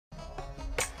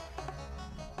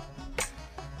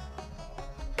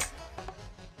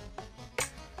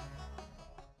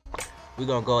We're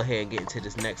gonna go ahead and get into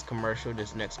this next commercial.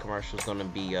 This next commercial is gonna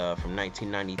be from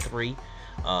 1993.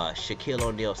 Shaquille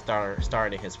O'Neal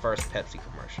starring in his first Pepsi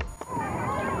commercial.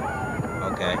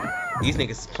 Okay, these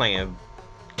niggas is playing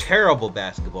terrible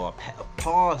basketball.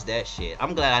 Pause that shit.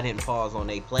 I'm glad I didn't pause on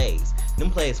they plays.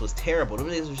 Them plays was terrible. Them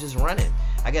niggas was just running.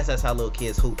 I guess that's how little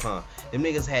kids hoop, huh? Them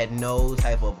niggas had no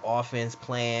type of offense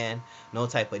plan, no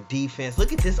type of defense.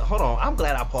 Look at this. Hold on. I'm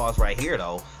glad I paused right here,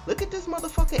 though. Look at this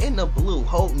motherfucker in the blue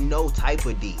holding no type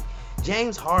of D.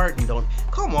 James Harden don't.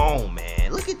 Come on,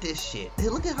 man. Look at this shit.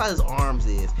 Look at how his arms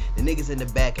is. The niggas in the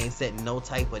back ain't setting no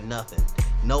type of nothing.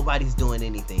 Nobody's doing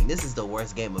anything. This is the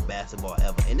worst game of basketball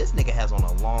ever. And this nigga has on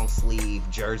a long sleeve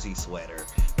jersey sweater.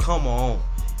 Come on.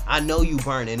 I know you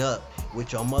burning up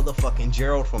with your motherfucking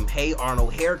Gerald from Hey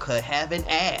Arnold haircut having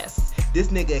ass. This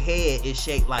nigga head is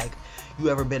shaped like, you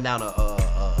ever been down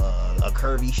a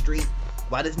curvy street?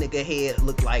 Why this nigga head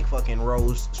look like fucking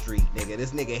Rose Street, nigga?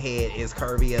 This nigga head is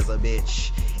curvy as a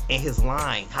bitch. And his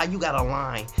line, how you got a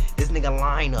line? This nigga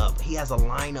line up. He has a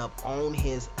lineup on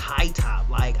his high top.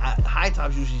 Like, high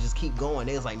tops usually just keep going.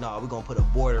 They was like, nah, we're gonna put a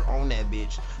border on that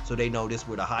bitch so they know this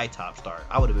where the high top start.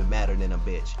 I would have been madder than a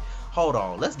bitch. Hold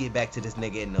on, let's get back to this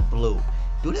nigga in the blue.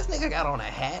 Do this nigga got on a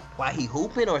hat while he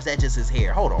hooping, or is that just his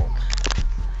hair? Hold on.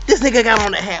 This nigga got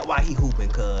on a hat while he hooping,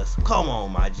 cuz. Come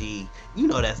on, my G. You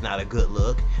know that's not a good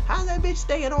look. How's that bitch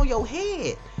staying on your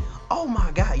head? Oh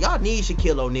my God, y'all need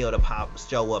Shaquille O'Neal to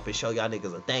show up and show y'all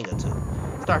niggas a thing or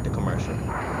two. Start the commercial.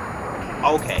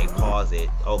 Okay, pause it.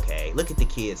 Okay, look at the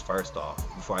kids first off,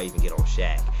 before I even get on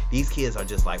Shaq. These kids are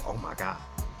just like, oh my God,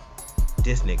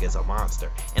 this nigga's a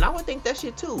monster. And I would think that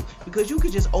shit too, because you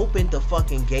could just open the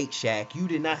fucking gate, Shaq. You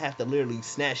did not have to literally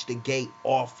snatch the gate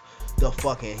off the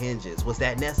fucking hinges. Was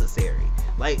that necessary?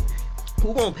 Like,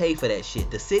 who gonna pay for that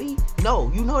shit? The city?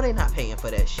 No, you know they not paying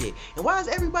for that shit. And why is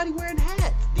everybody wearing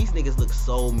hats? These niggas look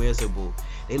so miserable.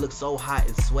 They look so hot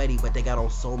and sweaty, but they got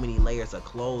on so many layers of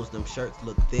clothes. Them shirts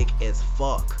look thick as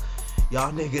fuck.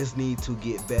 Y'all niggas need to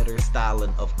get better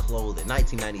styling of clothing.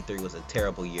 1993 was a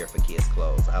terrible year for kids'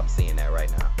 clothes. I'm seeing that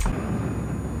right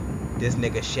now. This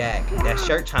nigga Shaq. That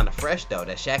shirt kinda fresh though,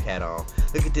 that Shaq had on.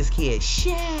 Look at this kid,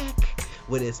 Shaq,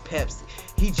 with his Pepsi.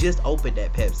 He just opened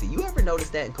that Pepsi. You ever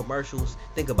notice that in commercials?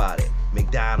 Think about it.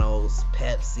 McDonald's,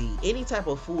 Pepsi, any type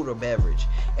of food or beverage.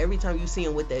 Every time you see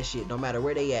them with that shit, no matter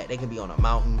where they at, they can be on a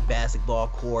mountain, basketball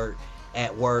court,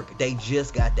 at work. They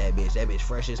just got that bitch. That bitch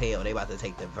fresh as hell. They about to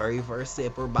take the very first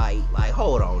sip or bite. Like,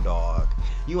 hold on, dog.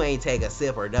 You ain't take a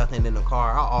sip or nothing in the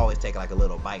car. I always take like a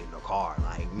little bite in the car.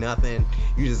 Like, nothing.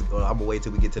 You just go, I'm gonna wait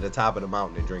till we get to the top of the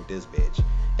mountain and drink this bitch.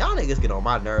 Y'all niggas get on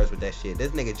my nerves with that shit.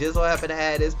 This nigga just so happened to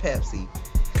have this Pepsi.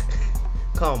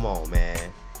 Come on, man.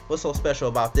 What's so special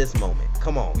about this moment?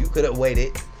 Come on, you could have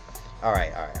waited. All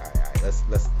right. Let's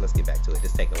get back to it.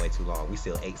 This taking way too long. We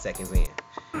still 8 seconds in.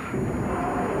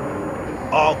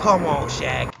 Oh, come on,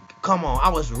 Shaq. Come on. I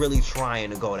was really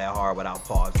trying to go that hard without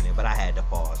pausing it, but I had to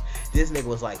pause. This nigga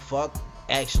was like, fuck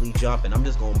actually jumping. I'm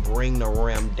just gonna bring the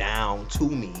rim down to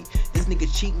me. This nigga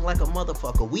cheating like a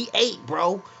motherfucker. We 8,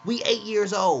 bro. We 8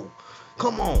 years old.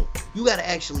 Come on. You gotta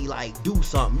actually, like, do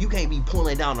something. You can't be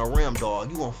pulling down the rim,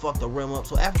 dog. You gonna fuck the rim up.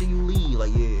 So after you leave,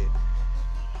 like, yeah,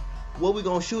 what we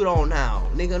gonna shoot on now?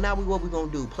 Nigga, now what we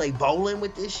gonna do? Play bowling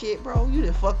with this shit, bro? You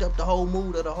done fucked up the whole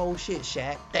mood of the whole shit,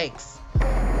 Shaq. Thanks.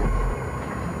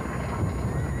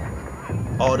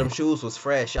 Oh, them shoes was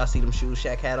fresh. Y'all see them shoes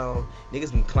Shaq had on?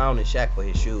 Niggas be clowning Shaq for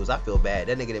his shoes. I feel bad.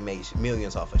 That nigga done made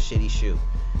millions off a shitty shoe.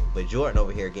 But Jordan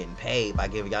over here getting paid by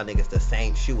giving y'all niggas the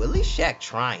same shoe. At least Shaq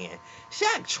trying.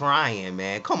 Shaq trying,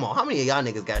 man. Come on. How many of y'all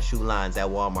niggas got shoe lines at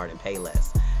Walmart and pay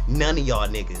less? None of y'all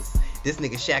niggas. This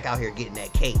nigga Shaq out here getting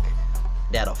that cake.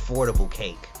 That affordable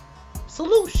cake.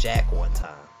 Salute Shaq one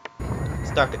time.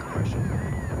 Start the commercial.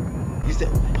 You said,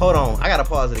 hold on, I gotta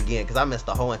pause it again because I missed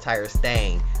the whole entire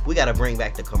stain. We gotta bring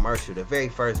back the commercial, the very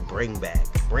first bring back.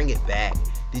 Bring it back.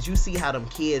 Did you see how them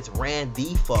kids ran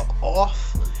the fuck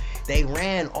off? They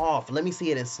ran off. Let me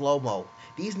see it in slow-mo.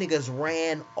 These niggas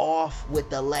ran off with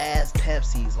the last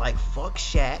Pepsis. Like, fuck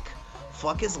Shaq.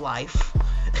 Fuck his life.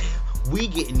 We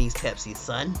getting these Pepsis,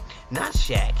 son. Not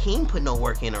Shaq. He ain't put no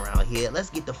work in around here.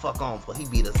 Let's get the fuck on before he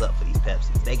beat us up for these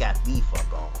Pepsis. They got the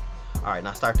fuck on. Alright,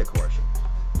 now start the commercial.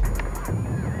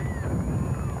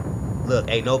 Look,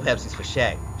 ain't no Pepsis for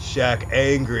Shaq. Shaq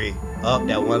angry. Up,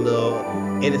 that one little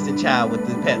innocent child with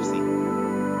the Pepsi.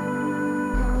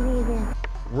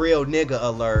 Real nigga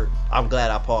alert. I'm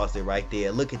glad I paused it right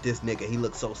there. Look at this nigga. He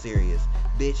looks so serious.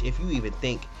 Bitch, if you even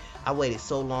think I waited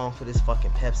so long for this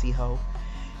fucking Pepsi hoe,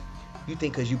 you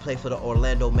think cause you play for the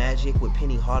Orlando Magic with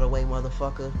Penny Hardaway,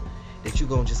 motherfucker, that you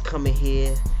gonna just come in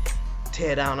here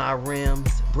tear down our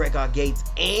rims, break our gates,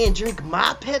 and drink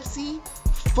my Pepsi?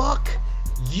 Fuck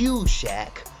you,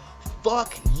 Shaq.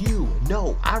 Fuck you.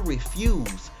 No, I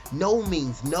refuse. No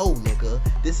means no, nigga.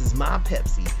 This is my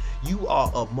Pepsi. You are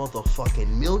a motherfucking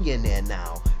millionaire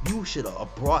now. You should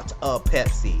have brought a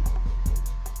Pepsi.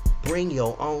 Bring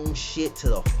your own shit to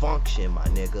the function, my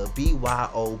nigga.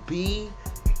 BYOB.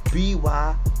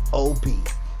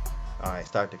 BYOB. Alright,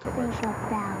 start the commercial.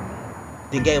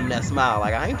 Then gave him that smile,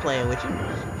 like, I ain't playing with you.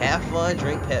 Have fun,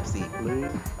 drink Pepsi.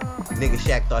 Please. Nigga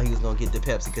Shaq thought he was gonna get the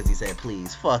Pepsi because he said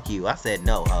please. Fuck you. I said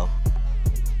no, ho.